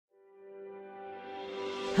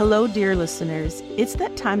Hello, dear listeners. It's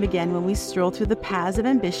that time again when we stroll through the paths of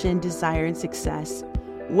ambition, desire, and success.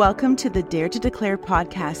 Welcome to the Dare to Declare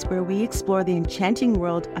podcast, where we explore the enchanting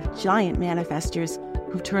world of giant manifestors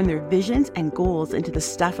who've turned their visions and goals into the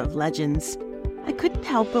stuff of legends. I couldn't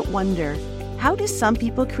help but wonder, how do some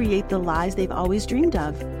people create the lives they've always dreamed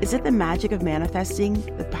of? Is it the magic of manifesting,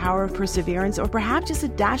 the power of perseverance, or perhaps just a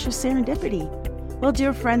dash of serendipity? Well,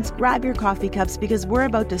 dear friends, grab your coffee cups because we're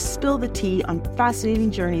about to spill the tea on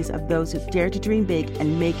fascinating journeys of those who dare to dream big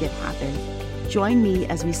and make it happen. Join me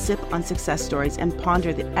as we sip on success stories and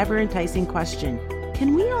ponder the ever-enticing question,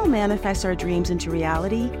 can we all manifest our dreams into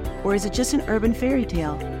reality, or is it just an urban fairy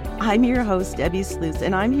tale? I'm your host, Debbie Sluice,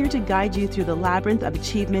 and I'm here to guide you through the labyrinth of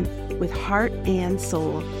achievement with heart and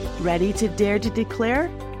soul. Ready to dare to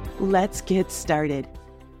declare? Let's get started.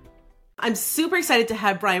 I'm super excited to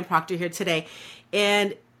have Brian Proctor here today.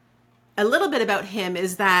 And a little bit about him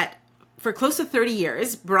is that for close to 30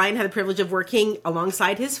 years, Brian had the privilege of working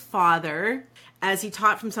alongside his father as he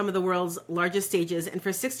taught from some of the world's largest stages. And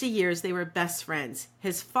for 60 years, they were best friends,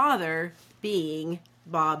 his father being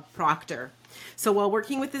Bob Proctor. So while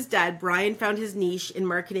working with his dad, Brian found his niche in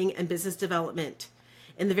marketing and business development.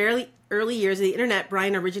 In the very early years of the internet,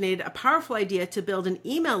 Brian originated a powerful idea to build an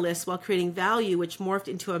email list while creating value, which morphed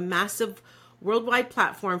into a massive worldwide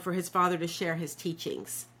platform for his father to share his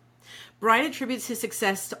teachings. Brian attributes his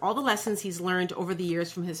success to all the lessons he's learned over the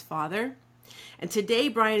years from his father. And today,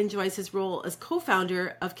 Brian enjoys his role as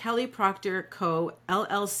co-founder of Kelly Proctor Co.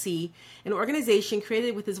 LLC, an organization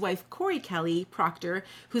created with his wife, Corey Kelly Proctor,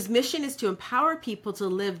 whose mission is to empower people to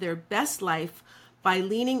live their best life by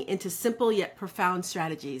leaning into simple yet profound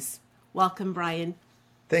strategies. Welcome, Brian.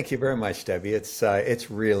 Thank you very much, Debbie.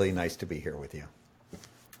 It's really nice to be here with you.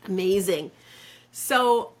 Amazing.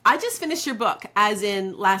 So I just finished your book, as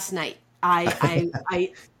in last night.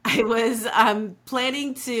 I was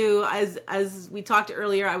planning to, as we talked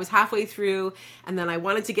earlier, I was halfway through, and then I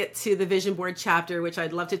wanted to get to the vision board chapter, which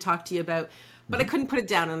I'd love to talk to you about, but I couldn't put it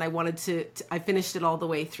down, and I wanted to I finished it all the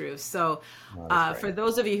way through. So for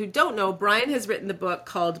those of you who don't know, Brian has written the book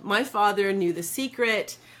called My Father Knew the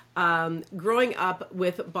Secret, Growing Up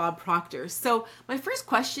with Bob Proctor. So my first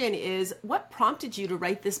question is, what prompted you to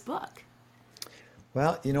write this book?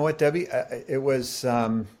 Well, you know what, Debbie? It was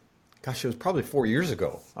probably 4 years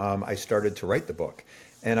ago. I started to write the book,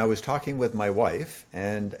 and I was talking with my wife,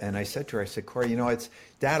 and I said to her, I said, Corey, you know,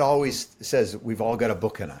 Dad always says we've all got a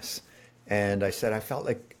book in us. And I said, I felt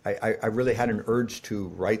like I really had an urge to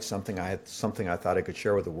write something. I had something I thought I could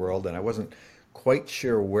share with the world, and I wasn't quite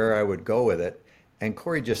sure where I would go with it. And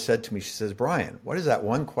Corey just said to me, she says, Brian, what is that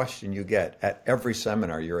one question you get at every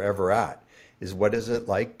seminar you're ever at? Is what is it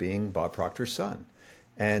like being Bob Proctor's son?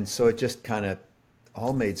 And so it just kind of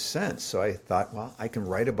all made sense. So I thought, well, I can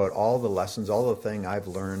write about all the lessons, all the things I've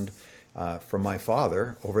learned from my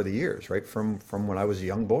father over the years, right, from when I was a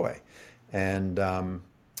young boy. And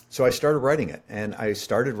so I started writing it. And I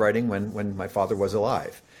started writing when my father was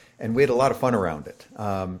alive. And we had a lot of fun around it.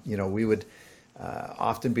 We would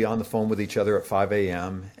often be on the phone with each other at 5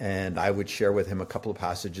 a.m. and I would share with him a couple of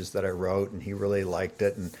passages that I wrote, and he really liked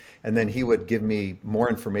it. And then he would give me more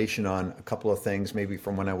information on a couple of things, maybe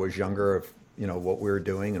from when I was younger, of what we were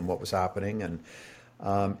doing and what was happening. And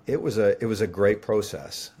it was a great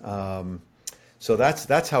process. So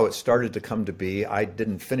that's how it started to come to be. I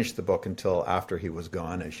didn't finish the book until after he was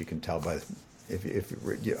gone, as you can tell by if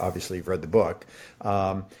you obviously you've read the book.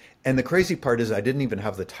 And the crazy part is I didn't even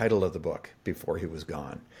have the title of the book before he was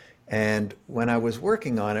gone. And when I was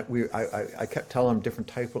working on it, I kept telling him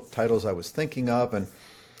different titles I was thinking of. And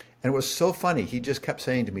it was so funny. He just kept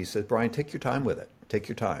saying to me, he said, Brian, take your time with it. Take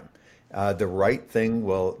your time. The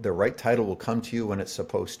right title will come to you when it's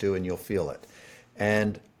supposed to, and you'll feel it.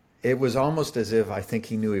 And it was almost as if I think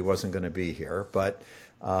he knew he wasn't going to be here. But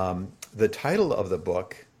the title of the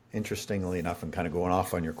book, interestingly enough, I'm kind of going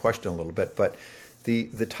off on your question a little bit, but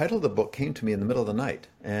the title of the book came to me in the middle of the night,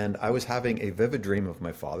 and I was having a vivid dream of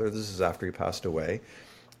my father. This is after he passed away.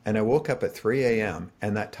 And I woke up at 3 a.m.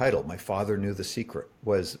 and that title, My Father Knew the Secret,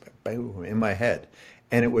 was in my head.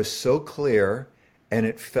 And it was so clear, and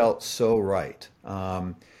it felt so right.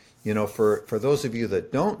 For those of you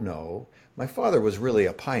that don't know, my father was really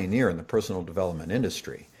a pioneer in the personal development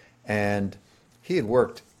industry. And he had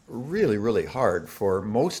worked really, really hard for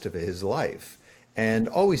most of his life and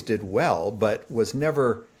always did well, but was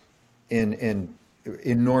never in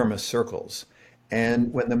enormous circles.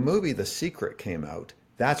 And when the movie The Secret came out,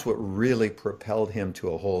 that's what really propelled him to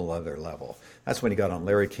a whole other level. That's when he got on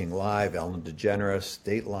Larry King Live, Ellen DeGeneres,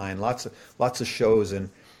 Dateline, lots of shows, and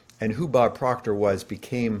who Bob Proctor was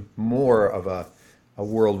became more of a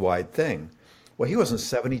worldwide thing. Well, he wasn't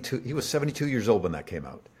 72. He was 72 years old when that came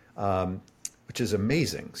out, which is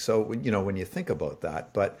amazing. So, when you think about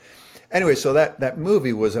that. But anyway, so that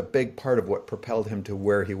movie was a big part of what propelled him to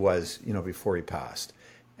where he was, before he passed.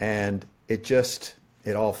 And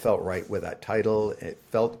it all felt right with that title. It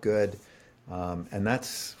felt good. And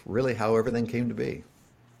that's really how everything came to be.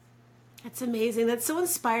 That's amazing. That's so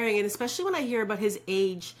inspiring. And especially when I hear about his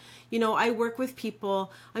age, I work with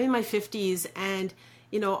people, I'm in my 50s, and,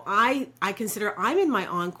 I consider I'm in my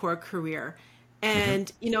encore career.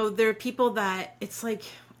 And, there are people that it's like,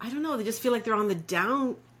 I don't know, they just feel like they're on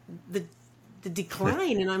the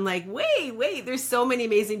decline. And I'm like, wait, there's so many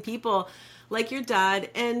amazing people like your dad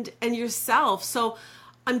and yourself. So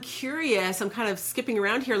I'm curious, I'm kind of skipping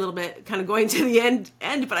around here a little bit, kind of going to the end,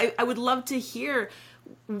 but I would love to hear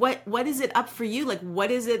what is it up for you? Like,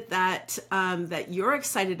 what is it that that you're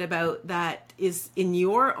excited about that is in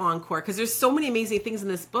your encore? Because there's so many amazing things in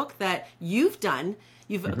this book that you've done,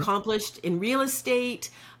 you've accomplished in real estate,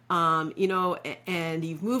 and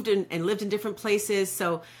you've moved and lived in different places.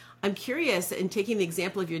 So I'm curious, in taking the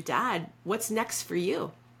example of your dad, what's next for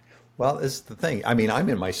you? Well, this is the thing. I mean, I'm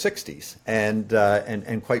in my 60s,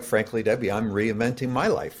 and quite frankly, Debbie, I'm reinventing my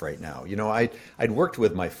life right now. I'd worked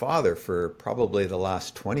with my father for probably the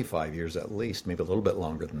last 25 years at least, maybe a little bit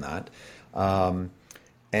longer than that.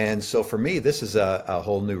 And so for me, this is a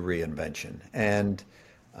whole new reinvention. And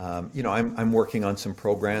I'm working on some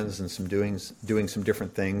programs and doing some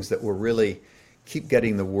different things that will really keep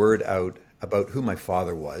getting the word out about who my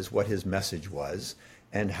father was, what his message was,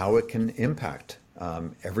 and how it can impact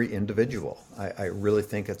every individual. I really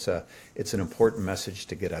think it's an important message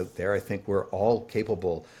to get out there. I think we're all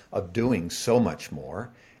capable of doing so much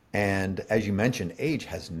more. And as you mentioned, age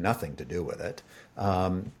has nothing to do with it.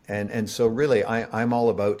 And so really, I'm all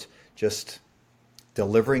about just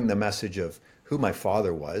delivering the message of who my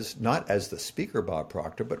father was, not as the speaker, Bob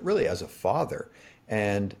Proctor, but really as a father,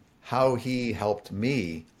 and how he helped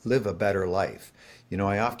me live a better life.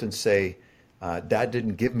 I often say, Dad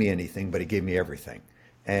didn't give me anything, but he gave me everything.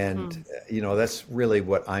 And, that's really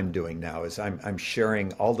what I'm doing now is I'm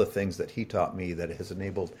sharing all the things that he taught me that has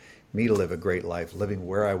enabled me to live a great life, living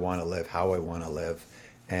where I want to live, how I want to live.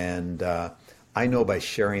 And I know by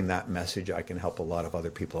sharing that message, I can help a lot of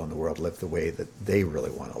other people in the world live the way that they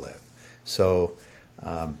really want to live. So,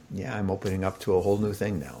 I'm opening up to a whole new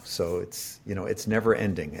thing now. So it's never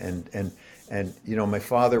ending. And my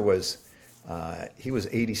father was, he was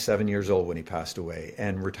 87 years old when he passed away,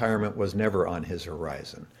 and retirement was never on his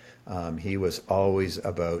horizon. He was always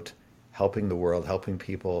about helping the world, helping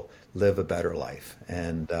people live a better life.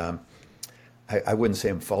 And I wouldn't say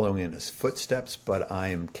I'm following in his footsteps, but I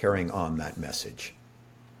am carrying on that message.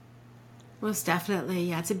 Most definitely.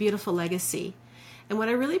 Yeah, it's a beautiful legacy. And what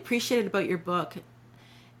I really appreciated about your book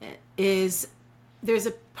is there's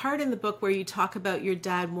a part in the book where you talk about your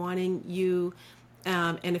dad wanting you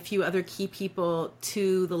and a few other key people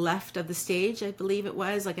to the left of the stage, I believe it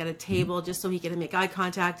was, like at a table, just so he could make eye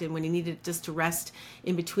contact and when he needed just to rest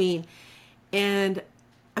in between. And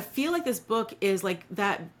I feel like this book is like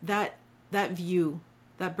that view,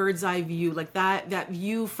 that bird's eye view, like that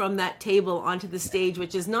view from that table onto the stage,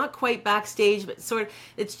 which is not quite backstage, but sort of,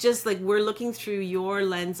 it's just like we're looking through your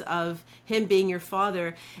lens of him being your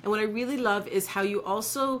father. And what I really love is how you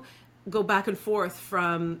also go back and forth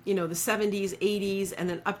from, the 70s, 80s, and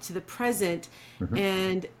then up to the present.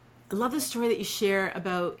 And I love the story that you share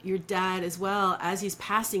about your dad as well as he's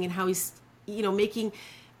passing and how he's, making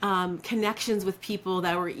connections with people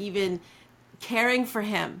that were even caring for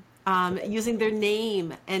him, using their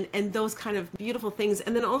name and those kind of beautiful things.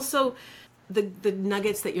 And then also the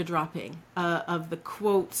nuggets that you're dropping of the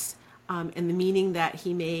quotes and the meaning that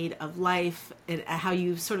he made of life, and how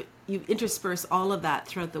you intersperse all of that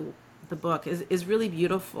throughout the book is really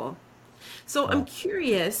beautiful. So I'm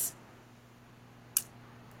curious,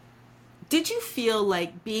 did you feel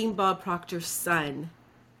like being Bob Proctor's son,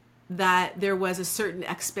 that there was a certain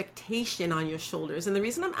expectation on your shoulders? And the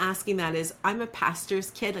reason I'm asking that is I'm a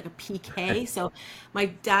pastor's kid, like a PK. So my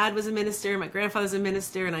dad was a minister, my grandfather was a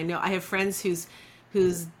minister, and I know I have friends whose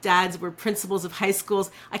dads were principals of high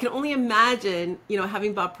schools. I can only imagine,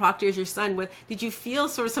 having Bob Proctor as your son. Did you feel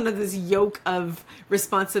sort of some of this yoke of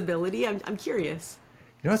responsibility? I'm curious.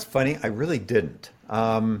 It's funny. I really didn't.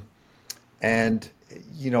 And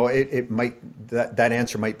it might, that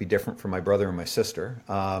answer might be different from my brother and my sister.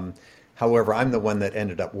 However, I'm the one that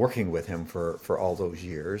ended up working with him for all those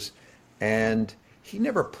years, and he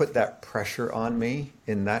never put that pressure on me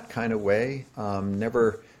in that kind of way.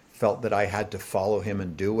 Never felt that I had to follow him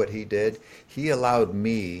and do what he did. He allowed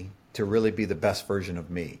me to really be the best version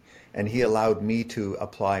of me. And he allowed me to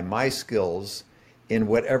apply my skills in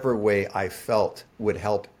whatever way I felt would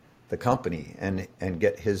help the company and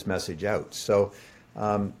get his message out. So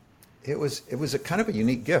it was a kind of a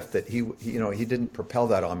unique gift that he didn't propel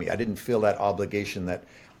that on me. I didn't feel that obligation that,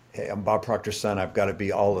 hey, I'm Bob Proctor's son, I've got to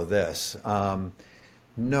be all of this.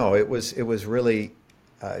 No, it was really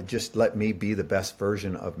just let me be the best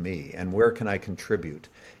version of me, and where can I contribute,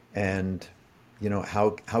 and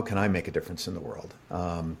how can I make a difference in the world.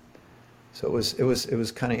 So it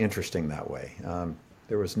was kind of interesting that way.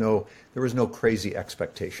 There was no crazy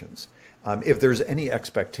expectations. If there's any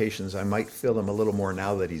expectations, I might feel them a little more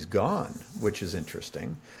now that he's gone, which is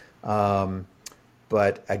interesting.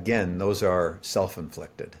 But again, those are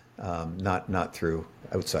self-inflicted, not through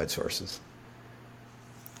outside sources.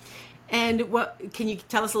 And what can you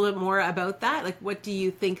tell us a little more about that? Like, what do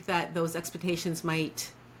you think that those expectations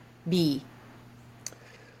might be?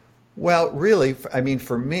 Well, really, I mean,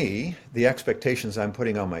 for me, the expectations I'm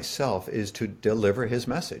putting on myself is to deliver his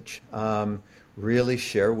message. Really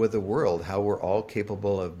share with the world how we're all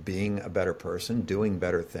capable of being a better person, doing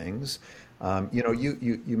better things.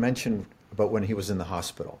 You mentioned about when he was in the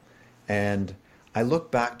hospital, and I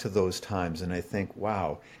look back to those times and I think,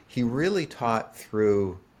 wow, he really taught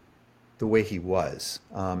through the way he was.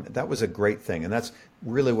 That was a great thing, and that's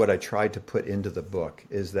really what I tried to put into the book,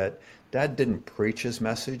 is that Dad didn't preach his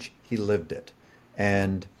message, he lived it.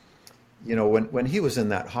 And when he was in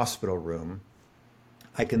that hospital room,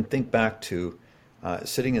 I can think back to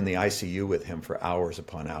sitting in the ICU with him for hours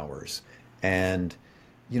upon hours, and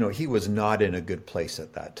he was not in a good place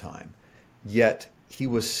at that time, yet he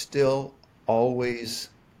was still always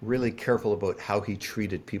really careful about how he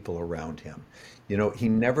treated people around him. He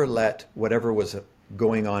never let whatever was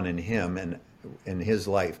going on in him and in his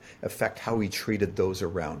life affect how he treated those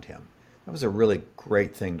around him. That was a really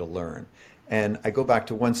great thing to learn. And I go back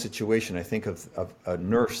to one situation, I think of a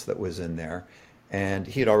nurse that was in there, and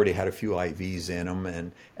he had already had a few IVs in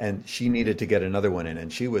him, and she needed to get another one in,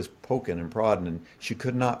 and she was poking and prodding, and she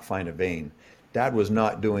could not find a vein. Dad was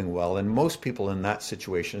not doing well, and most people in that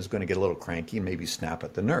situation is going to get a little cranky and maybe snap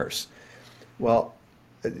at the nurse. Well,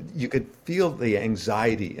 you could feel the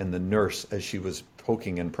anxiety in the nurse as she was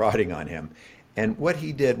poking and prodding on him. And what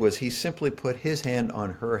he did was he simply put his hand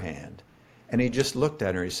on her hand, and he just looked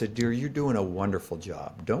at her. He said, "Dear, you're doing a wonderful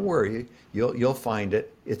job. Don't worry, you'll find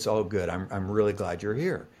it. It's all good. I'm really glad you're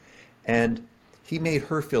here." And he made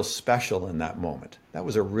her feel special in that moment. That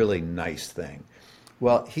was a really nice thing.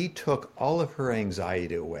 Well, he took all of her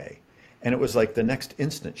anxiety away, and it was like the next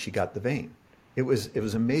instant she got the vein. It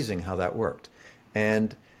was amazing how that worked.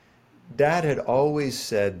 And Dad had always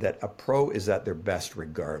said that a pro is at their best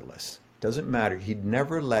regardless. Doesn't matter. He'd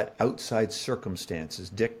never let outside circumstances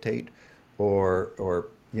dictate or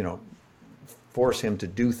force him to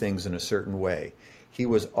do things in a certain way. He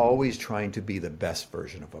was always trying to be the best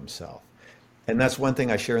version of himself. And that's one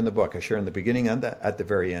thing I share in the book. I share in the beginning and at the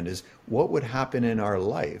very end is what would happen in our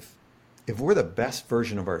life if we're the best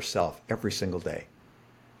version of ourselves every single day.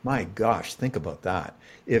 My gosh, think about that.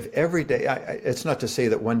 If every day, it's not to say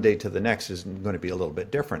that one day to the next is going to be a little bit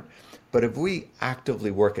different, but if we actively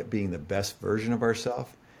work at being the best version of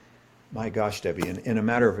ourselves, my gosh, Debbie, in a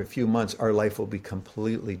matter of a few months, our life will be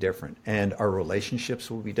completely different, and our relationships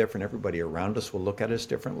will be different. Everybody around us will look at us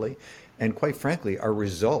differently, and quite frankly, our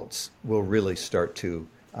results will really start to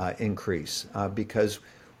increase because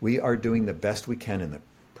we are doing the best we can in the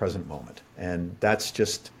present moment, and that's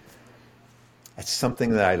something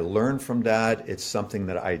that I learned from Dad. It's something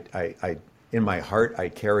that I in my heart I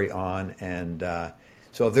carry on, and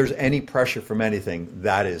so if there's any pressure from anything,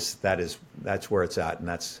 that's where it's at, and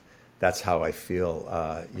that's how I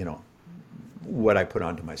feel, what I put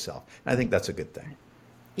onto myself. And I think that's a good thing.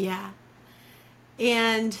 Yeah.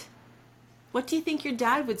 And what do you think your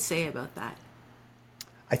dad would say about that?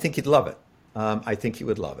 I think he'd love it. I think he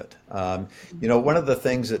would love it. One of the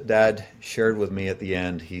things that Dad shared with me at the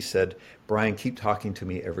end, he said, "Brian, keep talking to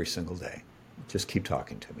me every single day. Just keep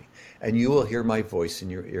talking to me. And you will hear my voice in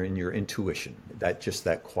your intuition,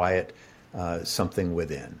 that quiet something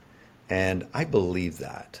within." And I believe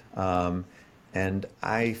that. And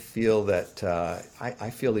I feel that I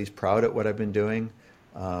feel he's proud at what I've been doing.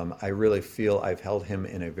 I really feel I've held him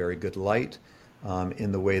in a very good light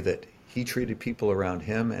in the way that he treated people around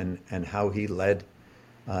him and how he led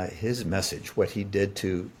his message, what he did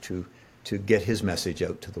to get his message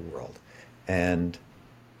out to the world. And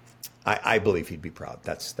I believe he'd be proud.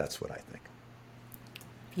 That's what I think.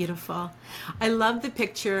 Beautiful. I love the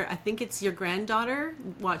picture. I think it's your granddaughter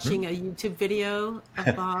watching a YouTube video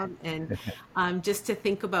of Bob, and just to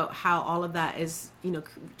think about how all of that is,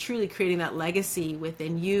 truly creating that legacy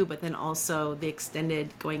within you, but then also the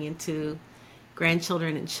extended going into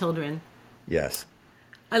grandchildren and children. Yes.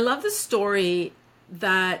 I love the story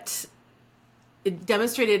that it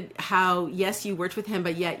demonstrated how, yes, you worked with him,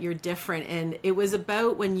 but yet you're different. And it was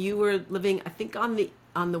about when you were living, I think, on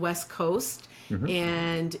the West Coast,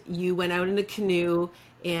 and you went out in a canoe,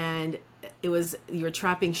 and you were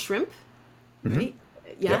trapping shrimp, right?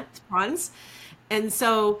 Yeah, Yep. prawns. And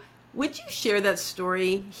so, would you share that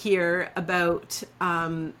story here about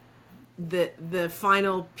the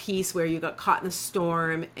final piece where you got caught in a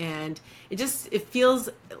storm? And it feels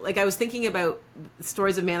like I was thinking about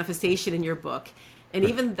stories of manifestation in your book, and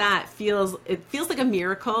even that feels like a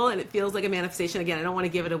miracle, and it feels like a manifestation. Again, I don't want to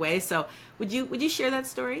give it away, so would you share that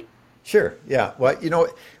story? Sure. Yeah. Well,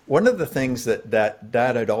 one of the things that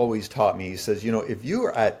Dad had always taught me, he says, if you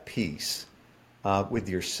are at peace with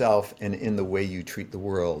yourself and in the way you treat the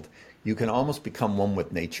world, you can almost become one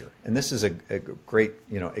with nature. And this is a great,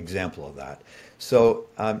 example of that. So,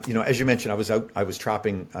 as you mentioned, I was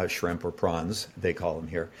trapping shrimp, or prawns, they call them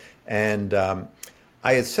here. And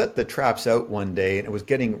I had set the traps out one day, and it was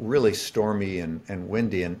getting really stormy and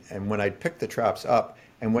windy. And when I picked the traps up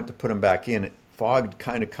and went to put them back in, fog had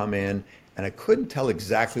kind of come in, and I couldn't tell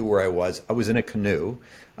exactly where I was. I was in a canoe,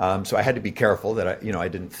 so I had to be careful that I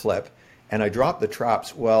didn't flip. And I dropped the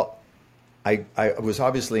traps. Well, I was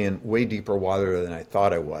obviously in way deeper water than I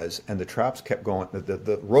thought I was, and the traps kept going.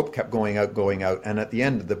 The rope kept going out, and at the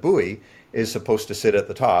end, the buoy is supposed to sit at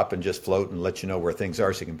the top and just float and let you know where things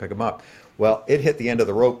are so you can pick them up. Well, it hit the end of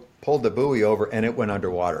the rope, pulled the buoy over, and it went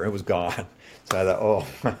underwater. It was gone. So I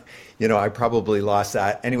thought, I probably lost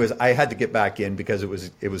that. Anyways, I had to get back in because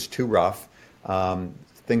it was too rough.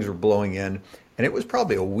 Things were blowing in, and it was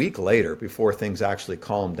probably a week later before things actually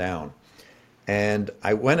calmed down. And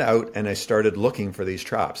I went out and I started looking for these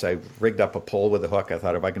traps. I rigged up a pole with a hook. I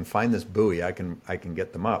thought, if I can find this buoy, I can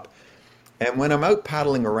get them up. And when I'm out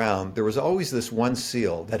paddling around, there was always this one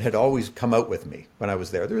seal that had always come out with me when I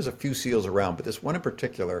was there. There was a few seals around, but this one in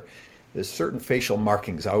particular, there's certain facial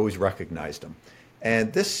markings. I always recognized them.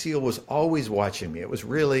 And this seal was always watching me. It was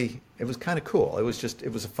kind of cool. It was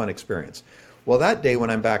a fun experience. Well, that day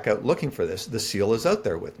when I'm back out looking for this, the seal is out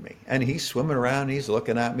there with me. And he's swimming around, he's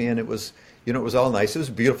looking at me, and it was all nice. It was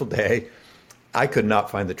a beautiful day. I could not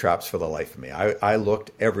find the traps for the life of me. I looked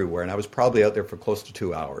everywhere, and I was probably out there for close to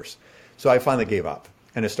 2 hours. So I finally gave up,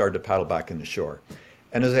 and I started to paddle back into shore.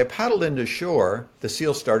 And as I paddled into shore, the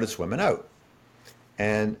seal started swimming out.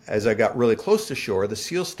 And as I got really close to shore, the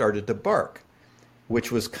seal started to bark,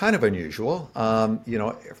 which was kind of unusual.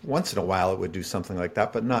 Once in a while it would do something like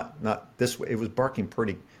that, but not this way. It was barking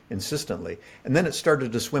pretty insistently. And then it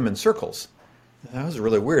started to swim in circles. That was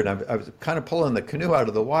really weird. I was kind of pulling the canoe out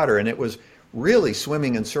of the water, and it was really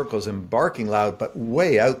swimming in circles and barking loud, but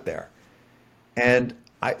way out there. And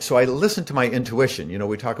so I listened to my intuition.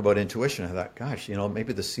 We talk about intuition. I thought, gosh,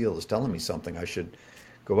 maybe the seal is telling me something. I should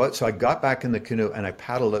go out. So I got back in the canoe and I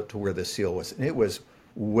paddled out to where the seal was. And it was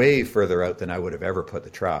way further out than I would have ever put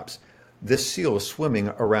the traps. This seal was swimming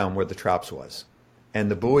around where the traps was.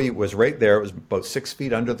 And the buoy was right there. It was about 6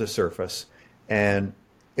 feet under the surface. And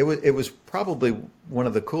it was probably one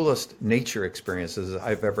of the coolest nature experiences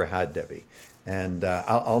I've ever had, Debbie. And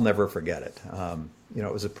I'll never forget it.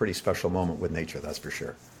 It was a pretty special moment with nature, that's for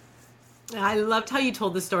sure. I loved how you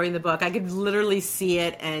told the story in the book. I could literally see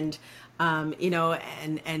it, and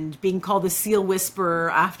and being called the seal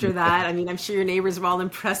whisperer after that. I mean, I'm sure your neighbors were all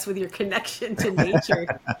impressed with your connection to nature.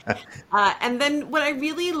 And then what I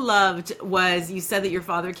really loved was you said that your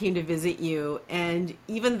father came to visit you, and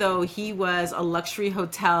even though he was a luxury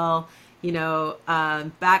hotel,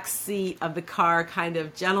 back seat of the car kind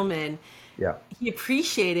of gentleman, yeah, he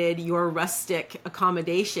appreciated your rustic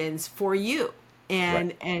accommodations for you,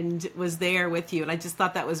 and was there with you. And I just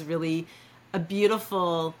thought that was really a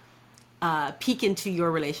beautiful peek into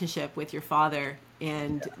your relationship with your father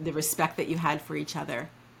and the respect that you had for each other.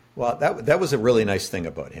 Well, that was a really nice thing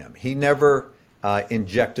about him. He never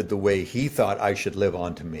injected the way he thought I should live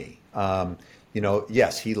onto me.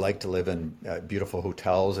 Yes, he liked to live in beautiful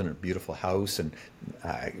hotels and a beautiful house, and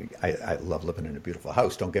I love living in a beautiful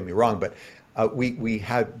house, don't get me wrong, but we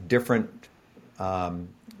had different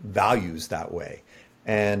values that way.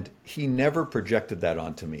 And he never projected that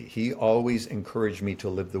onto me. He always encouraged me to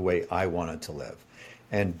live the way I wanted to live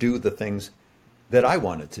and do the things that I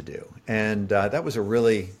wanted to do. And that was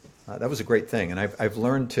a great thing. And I've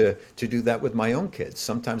learned to do that with my own kids.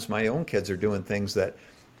 Sometimes my own kids are doing things that,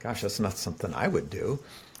 gosh, that's not something I would do.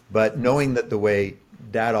 But knowing that the way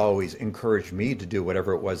Dad always encouraged me to do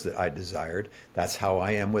whatever it was that I desired, that's how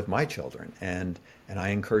I am with my children. And I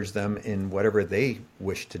encourage them in whatever they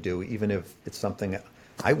wish to do, even if it's something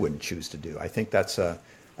I wouldn't choose to do. I think that's a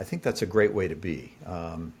I think that's a great way to be.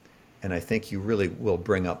 And I think you really will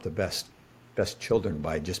bring up the best children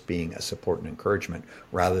by just being a support and encouragement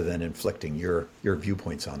rather than inflicting your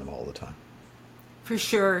viewpoints on them all the time. For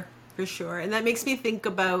sure, for sure. And that makes me think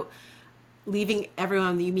about leaving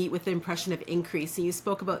everyone that you meet with the impression of increase. And you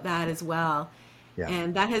spoke about that as well. Yeah.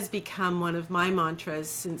 And that has become one of my mantras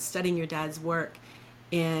since studying your dad's work.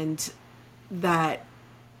 And that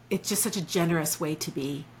it's just such a generous way to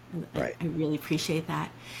be. And Right. I really appreciate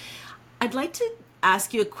that. I'd like to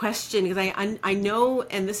ask you a question because I know,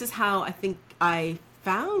 and this is how I think I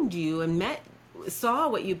found you and saw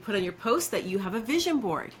what you put on your post, that you have a vision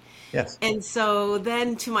board. Yes. And so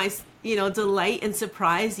then to my, delight and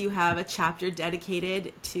surprise, you have a chapter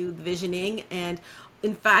dedicated to visioning. And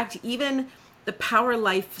in fact, even the Power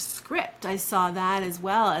Life script, I saw that as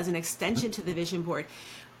well as an extension to the vision board.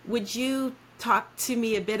 Would you talk to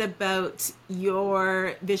me a bit about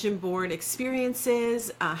your vision board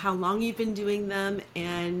experiences, how long you've been doing them,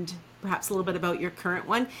 and perhaps a little bit about your current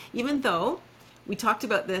one? Even though we talked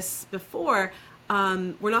about this before,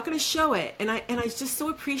 we're not going to show it. And I just so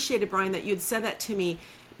appreciated, Brian, that you had said that to me,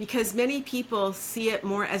 because many people see it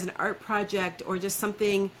more as an art project or just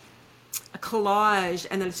something, a collage,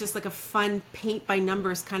 and then it's just like a fun paint by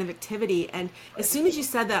numbers kind of activity. And as soon as you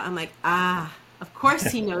said that, I'm like, of course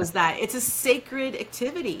he knows that. It's a sacred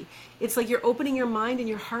activity. It's like you're opening your mind and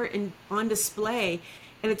your heart and on display.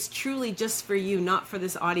 And it's truly just for you, not for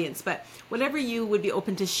this audience. But whatever you would be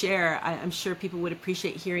open to share, I'm sure people would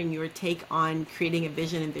appreciate hearing your take on creating a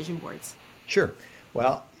vision and vision boards. Sure.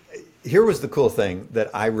 Well, here was the cool thing that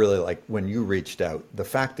I really liked when you reached out, the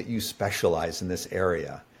fact that you specialize in this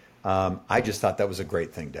area. I just thought that was a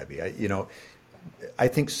great thing, Debbie. I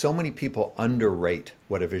think so many people underrate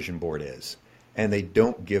what a vision board is, and they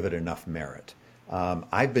don't give it enough merit.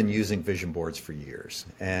 I've been using vision boards for years,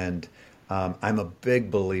 and I'm a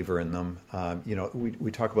big believer in them.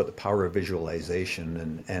 We talk about the power of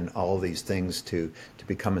visualization and all these things to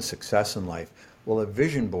become a success in life. Well, a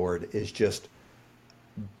vision board is just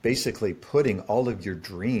basically putting all of your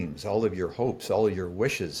dreams, all of your hopes, all of your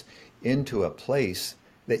wishes into a place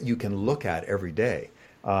that you can look at every day.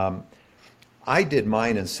 I did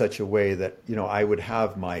mine in such a way that, I would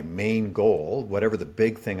have my main goal, whatever the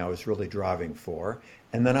big thing I was really driving for,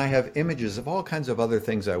 and then I have images of all kinds of other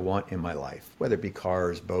things I want in my life, whether it be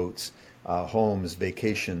cars, boats, homes,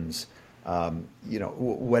 vacations,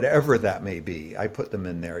 whatever that may be. I put them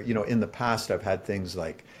in there. In the past, I've had things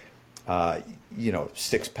like,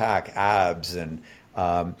 six-pack abs, and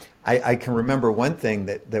I can remember one thing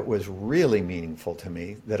that was really meaningful to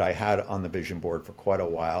me that I had on the vision board for quite a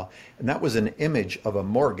while, and that was an image of a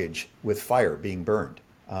mortgage with fire being burned.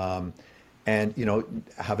 And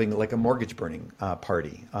having like a mortgage burning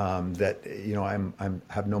party that I'm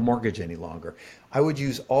have no mortgage any longer. I would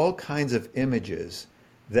use all kinds of images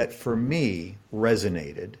that for me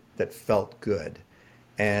resonated, that felt good,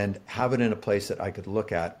 and have it in a place that I could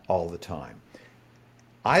look at all the time.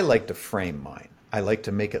 I like to frame mine. I like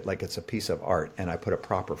to make it like it's a piece of art, and I put a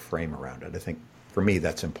proper frame around it. I think for me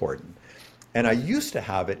that's important. And I used to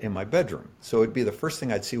have it in my bedroom. So it'd be the first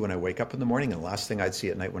thing I'd see when I wake up in the morning and the last thing I'd see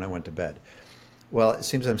at night when I went to bed. Well, it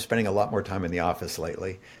seems I'm spending a lot more time in the office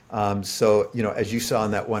lately. So, as you saw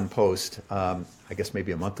in that one post, I guess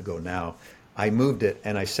maybe a month ago now, I moved it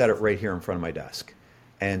and I set it right here in front of my desk.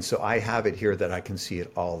 And so I have it here that I can see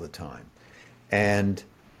it all the time. And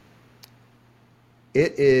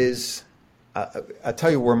it is, I'll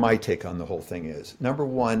tell you where my take on the whole thing is. Number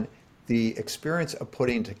one, the experience of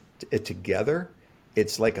putting it together,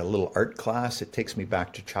 it's like a little art class. It takes me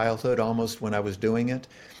back to childhood almost when I was doing it.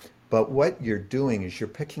 But what you're doing is you're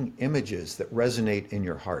picking images that resonate in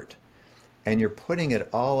your heart. And you're putting it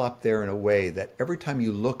all up there in a way that every time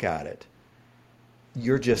you look at it,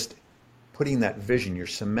 you're just putting that vision, you're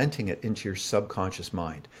cementing it into your subconscious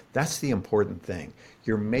mind. That's the important thing.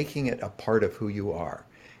 You're making it a part of who you are.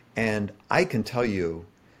 And I can tell you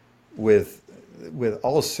with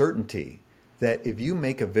all certainty that if you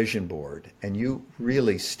make a vision board and you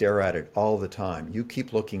really stare at it all the time, you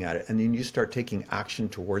keep looking at it, and then you start taking action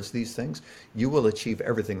towards these things, you will achieve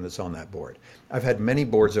everything that's on that board. I've had many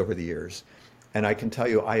boards over the years, and I can tell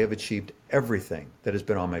you I have achieved everything that has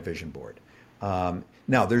been on my vision board.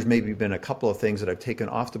 Now, there's maybe been a couple of things that I've taken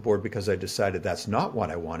off the board because I decided that's not what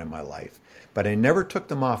I want in my life, but I never took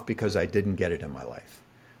them off because I didn't get it in my life.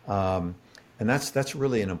 And that's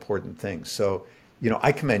really an important thing. So,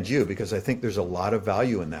 I commend you because I think there's a lot of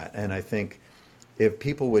value in that. And I think if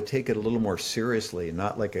people would take it a little more seriously,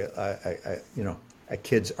 not like a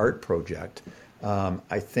kid's art project,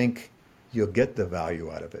 I think you'll get the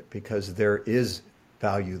value out of it because there is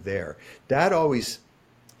value there. Dad always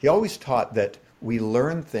he always taught that we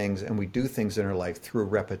learn things and we do things in our life through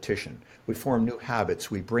repetition. We form new habits.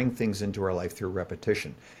 We bring things into our life through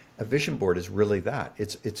repetition. A vision board is really that.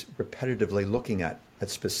 It's repetitively looking at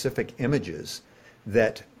specific images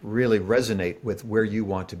that really resonate with where you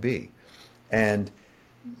want to be. And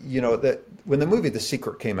that when the movie The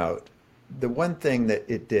Secret came out, the one thing that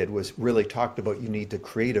it did was really talked about you need to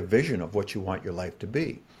create a vision of what you want your life to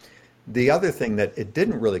be. The other thing that it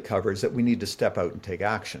didn't really cover is that we need to step out and take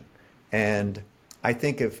action. And I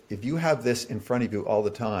think if you have this in front of you all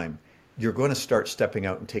the time, you're going to start stepping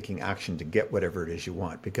out and taking action to get whatever it is you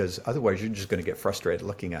want, because otherwise you're just going to get frustrated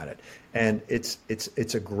looking at it. And it's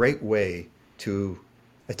a great way to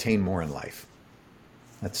attain more in life.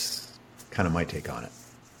 That's kind of my take on it.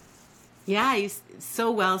 Yeah, you're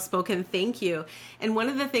so well spoken. Thank you. And one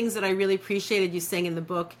of the things that I really appreciated you saying in the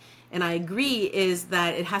book, and I agree, is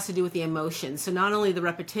that it has to do with the emotion. So not only the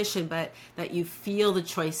repetition, but that you feel the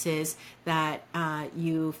choices, that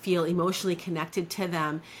you feel emotionally connected to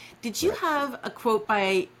them. Did you have a quote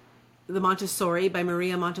by by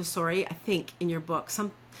Maria Montessori, I think, in your book?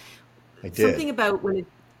 I did. Something about when it,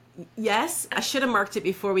 yes, I should have marked it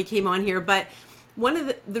before we came on here, but one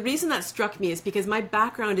of the reason that struck me is because my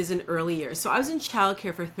background is in early years. So I was in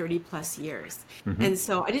childcare for 30 plus years. Mm-hmm. And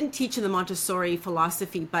so I didn't teach in the Montessori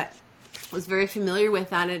philosophy, but was very familiar with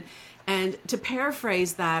that. And to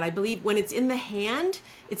paraphrase that, I believe when it's in the hand,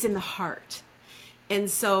 it's in the heart.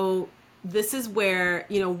 And so this is where,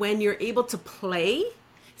 when you're able to play,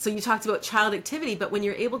 so you talked about child activity, but when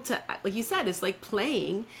you're able to, like you said, it's like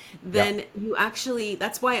playing, then you actually,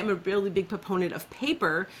 that's why I'm a really big proponent of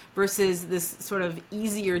paper versus this sort of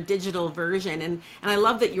easier digital version. And I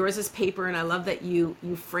love that yours is paper, and I love that you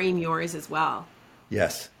frame yours as well.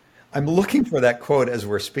 Yes. I'm looking for that quote as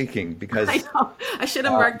we're speaking, because I know I should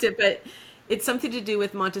have marked it, but it's something to do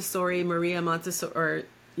with Montessori, Maria Montessori, or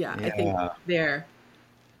I think there.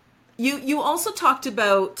 You also talked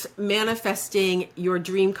about manifesting your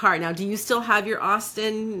dream car. Now, do you still have your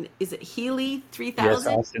Austin, is it Healey 3000? Yes,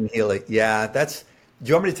 Austin Healey. Yeah, do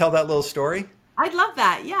you want me to tell that little story? I'd love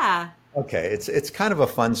that, yeah. Okay, it's kind of a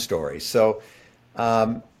fun story. So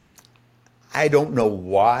I don't know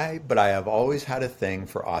why, but I have always had a thing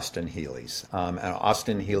for Austin Healey's, an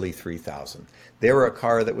Austin Healey 3000. They were a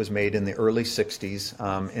car that was made in the early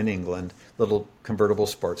 60s in England, little convertible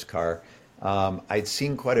sports car. I'd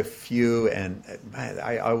seen quite a few, and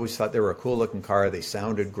I always thought they were a cool looking car. They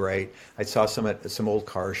sounded great. I saw some at some old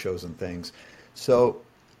car shows and things. So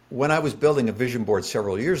when I was building a vision board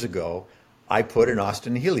several years ago, I put an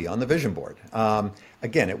Austin Healey on the vision board.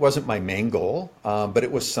 Again, it wasn't my main goal, but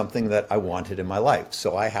it was something that I wanted in my life.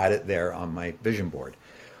 So I had it there on my vision board.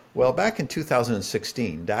 Well, back in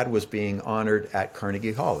 2016, Dad was being honored at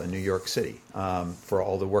Carnegie Hall in New York City for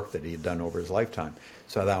all the work that he had done over his lifetime.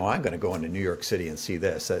 So I thought, well, I'm going to go into New York City and see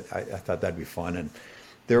this. I thought that'd be fun. And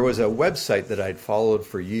there was a website that I'd followed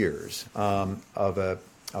for years of a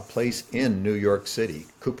place in New York City,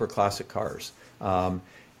 Cooper Classic Cars.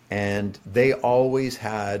 And they always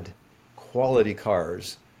had quality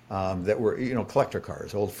cars that were, collector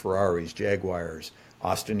cars, old Ferraris, Jaguars,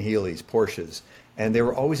 Austin Healeys, Porsches. And they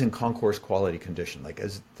were always in concourse quality condition, like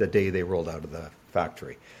as the day they rolled out of the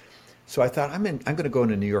factory. So I thought, I'm going to go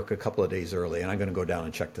into New York a couple of days early, and I'm going to go down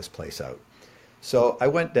and check this place out. So I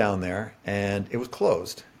went down there, and it was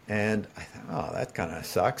closed. And I thought, oh, that kind of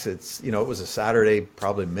sucks. It was a Saturday,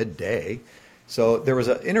 probably midday. So there was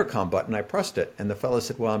an intercom button. I pressed it, and the fellow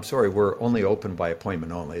said, well, I'm sorry, we're only open by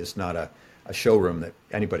appointment only. It's not a showroom that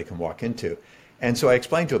anybody can walk into. And so I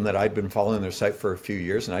explained to him that I'd been following their site for a few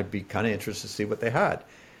years, and I'd be kind of interested to see what they had.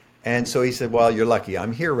 And so he said, well, you're lucky.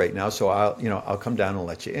 I'm here right now, so I'll come down and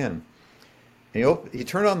let you in. And he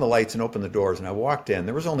turned on the lights and opened the doors, and I walked in.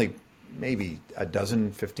 There was only maybe a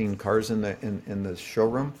dozen, 15 cars in the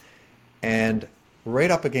showroom. And right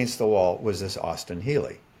up against the wall was this Austin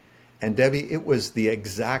Healey. And Debbie, it was the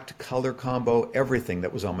exact color combo, everything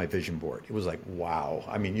that was on my vision board. It was like, wow.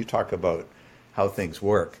 I mean, you talk about how things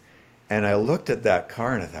work. And I looked at that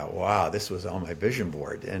car and I thought, wow, this was on my vision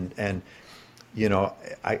board. And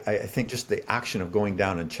I think just the action of going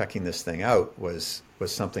down and checking this thing out was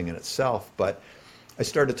something in itself. But I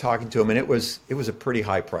started talking to him, and it was a pretty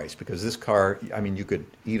high price, because this car, I mean, you could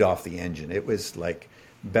eat off the engine. It was like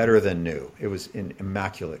better than new. It was in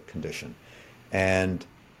immaculate condition. And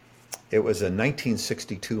it was a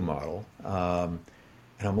 1962 model.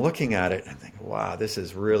 And I'm looking at it and I'm thinking, wow, this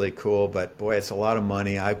is really cool, but boy, it's a lot of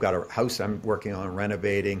money. I've got a house I'm working on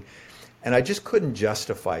renovating. And I just couldn't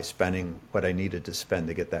justify spending what I needed to spend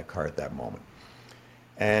to get that car at that moment.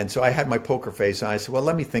 And so I had my poker face, and I said, well,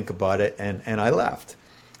 let me think about it. And I left.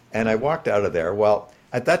 And I walked out of there. Well,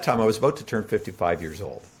 at that time, I was about to turn 55 years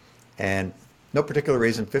old. And no particular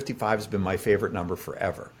reason, 55 has been my favorite number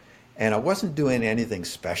forever. And I wasn't doing anything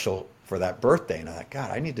special for that birthday. And I thought,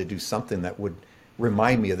 God, I need to do something that would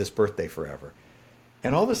remind me of this birthday forever.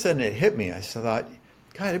 And all of a sudden it hit me. I thought,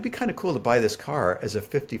 God, it'd be kind of cool to buy this car as a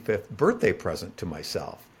 55th birthday present to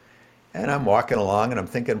myself. And I'm walking along and I'm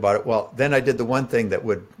thinking about it. Well, then I did the one thing that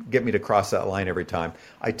would get me to cross that line every time.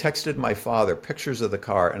 I texted my father pictures of the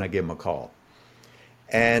car and I gave him a call.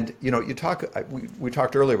 And, you know, we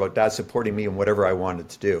talked earlier about Dad supporting me in whatever I wanted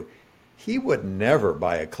to do. He would never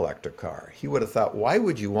buy a collector car. He would have thought, why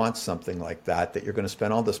would you want something like that you're going to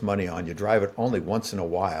spend all this money on? You drive it only once in a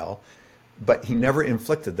while. But he never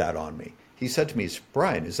inflicted that on me. He said to me,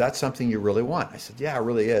 Brian, is that something you really want? I said, yeah, it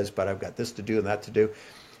really is, but I've got this to do and that to do.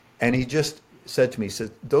 And he just said to me, he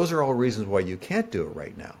said, those are all reasons why you can't do it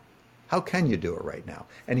right now. How can you do it right now?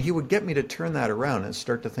 And he would get me to turn that around and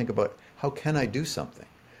start to think about, how can I do something?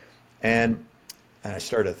 And I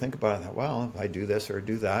started to think about it. I thought, well, if I do this or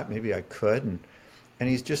do that, maybe I could. And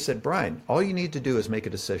he just said, Brian, all you need to do is make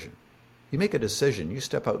a decision. You make a decision, you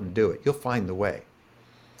step out and do it. You'll find the way.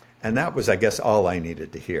 And that was, I guess, all I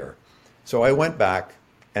needed to hear. So I went back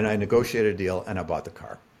and I negotiated a deal and I bought the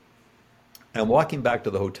car. And I'm walking back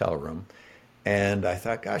to the hotel room and I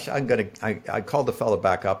thought, gosh, I called the fellow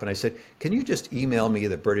back up and I said, can you just email me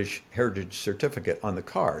the British Heritage certificate on the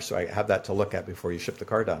car so I have that to look at before you ship the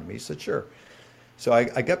car down to me? He said, sure. So I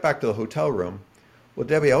get back to the hotel room. Well,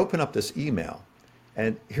 Debbie, I open up this email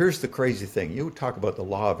and here's the crazy thing. You talk about the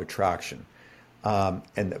law of attraction and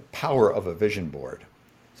the power of a vision board.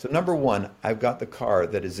 So number one, I've got the car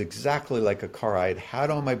that is exactly like a car I had had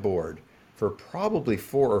on my board for probably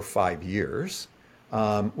 4 or 5 years.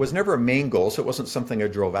 Was never a main goal, so it wasn't something I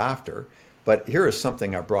drove after. But here is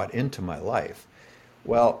something I brought into my life.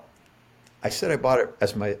 Well, I said I bought it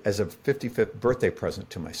as a 55th birthday present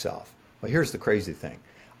to myself. Well, here's the crazy thing.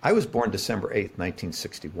 I was born December 8th,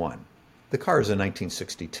 1961. The car is a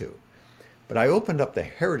 1962. But I opened up the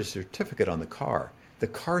heritage certificate on the car. The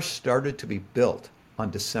car started to be built on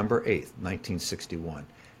December 8th, 1961,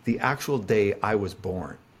 the actual day I was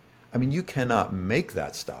born. I mean, you cannot make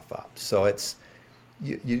that stuff up. So it's,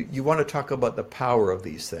 you want to talk about the power of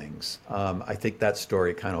these things. I think that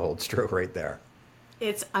story kind of holds true right there.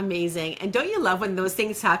 It's amazing. And don't you love when those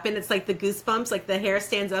things happen? It's like the goosebumps, like the hair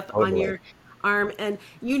stands up on your arm. And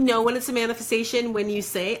you know when it's a manifestation when you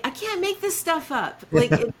say, I can't make this stuff up.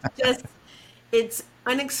 Like it's just, it's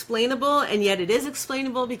unexplainable, and yet it is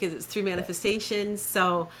explainable because it's through manifestation.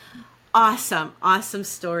 So awesome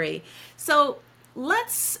story. So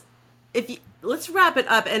let's wrap it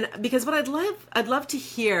up. And because what I'd love to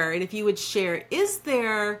hear, and if you would share, is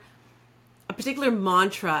there a particular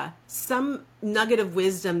mantra, some nugget of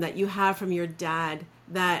wisdom that you have from your dad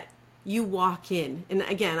that you walk in? And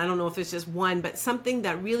again, I don't know if it's just one, but something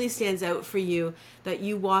that really stands out for you that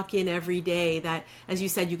you walk in every day, that, as you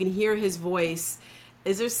said, you can hear his voice.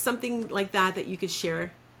 Is there something like that you could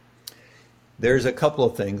share? There's a couple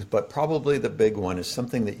of things, but probably the big one is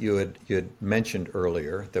something that you had mentioned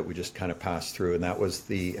earlier that we just kind of passed through, and that was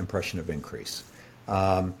the impression of increase.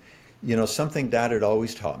 Something Dad had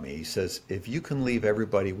always taught me. He says, if you can leave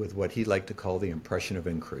everybody with what he'd like to call the impression of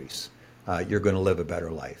increase, you're going to live a better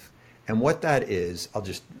life. And what that is, I'll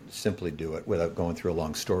just simply do it without going through a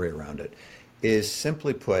long story around it, is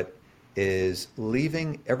simply put, is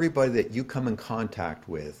leaving everybody that you come in contact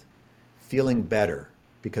with feeling better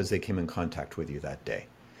because they came in contact with you that day.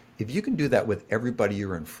 If you can do that with everybody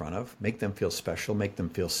you're in front of, make them feel special, make them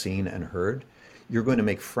feel seen and heard, you're going to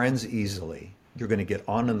make friends easily. You're going to get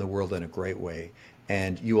on in the world in a great way,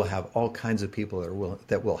 and you will have all kinds of people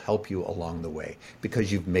that will help you along the way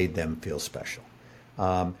because you've made them feel special.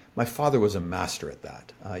 My father was a master at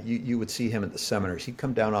that. You would see him at the seminars. He'd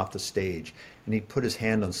come down off the stage and he'd put his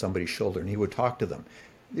hand on somebody's shoulder and he would talk to them.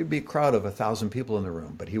 There'd be a crowd of 1,000 people in the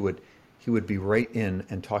room, but he would be right in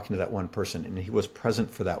and talking to that one person, and he was present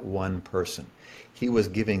for that one person. He was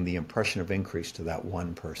giving the impression of increase to that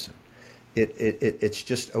one person. It's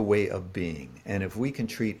just a way of being. And if we can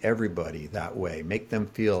treat everybody that way, make them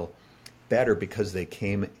feel better because they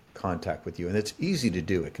came in contact with you, and it's easy to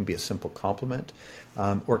do. It can be a simple compliment,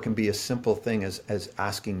 or it can be a simple thing as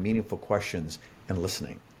asking meaningful questions and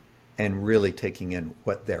listening and really taking in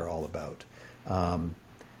what they're all about.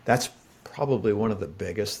 That's probably one of the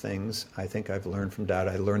biggest things I think I've learned from Dad.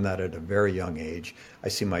 I learned that at a very young age. I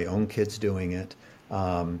see my own kids doing it.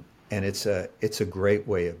 And it's a great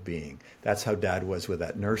way of being. That's how Dad was with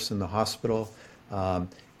that nurse in the hospital.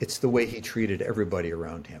 It's the way he treated everybody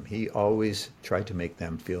around him. He always tried to make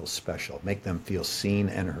them feel special, make them feel seen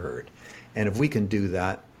and heard. And if we can do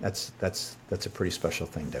that, that's a pretty special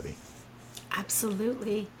thing, Debbie.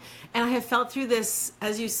 Absolutely. And I have felt through this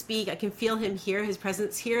as you speak. I can feel him here, his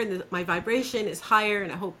presence here, and my vibration is higher.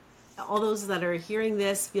 And I hope all those that are hearing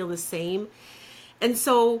this feel the same. And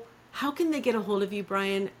so how can they get a hold of you,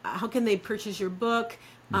 Brian? How can they purchase your book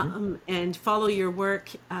and follow your work?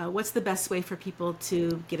 What's the best way for people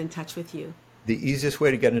to get in touch with you? The easiest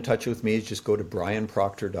way to get in touch with me is just go to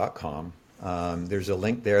brianproctor.com. There's a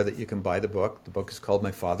link there that you can buy the book. The book is called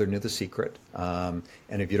My Father Knew the Secret. And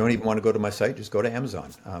if you don't even want to go to my site, just go to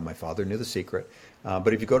Amazon. My Father Knew the Secret.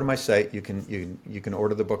 But if you go to my site, you can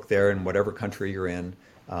order the book there in whatever country you're in.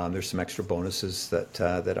 There's some extra bonuses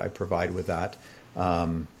that I provide with that.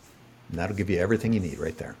 And that'll give you everything you need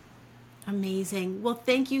right there. Amazing. Well,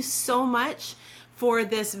 thank you so much for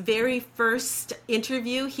this very first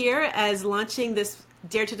interview here as launching this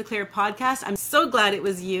Dare to Declare podcast. I'm so glad it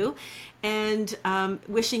was you, and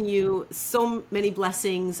wishing you so many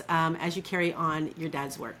blessings as you carry on your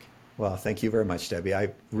dad's work. Well, thank you very much, Debbie. I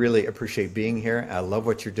really appreciate being here. I love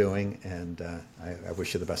what you're doing, and I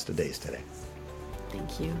wish you the best of days today.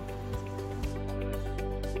 Thank you.